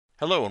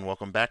Hello and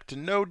welcome back to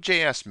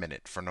Node.js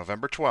Minute for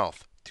November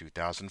 12th,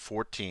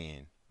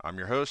 2014. I'm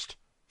your host,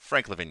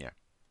 Frank Lavinia.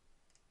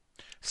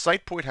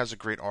 SitePoint has a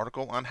great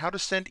article on how to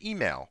send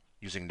email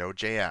using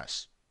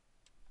Node.js.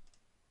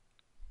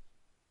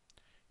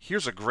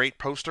 Here's a great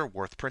poster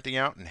worth printing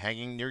out and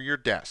hanging near your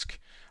desk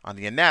on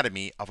the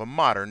anatomy of a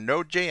modern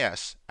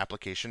Node.js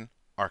application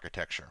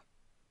architecture.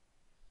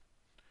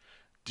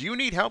 Do you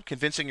need help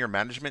convincing your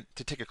management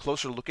to take a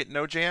closer look at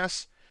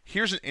Node.js?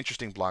 Here's an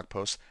interesting blog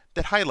post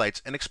that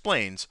highlights and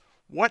explains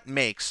what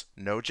makes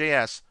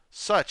Node.js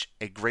such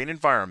a great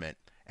environment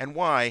and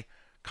why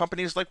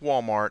companies like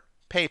Walmart,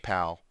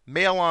 PayPal,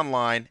 Mail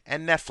Online,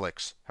 and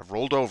Netflix have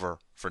rolled over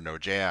for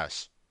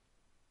Node.js.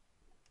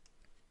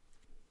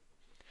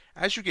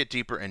 As you get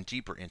deeper and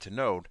deeper into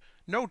Node,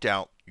 no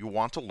doubt you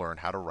want to learn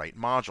how to write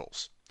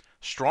modules.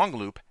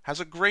 StrongLoop has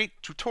a great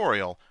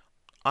tutorial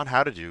on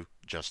how to do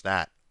just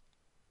that.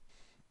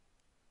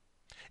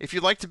 If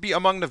you'd like to be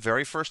among the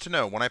very first to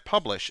know when I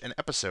publish an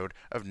episode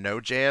of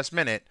Node.js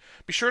Minute,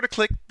 be sure to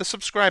click the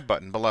subscribe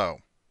button below.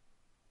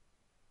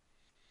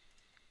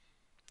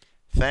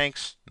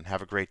 Thanks, and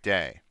have a great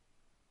day.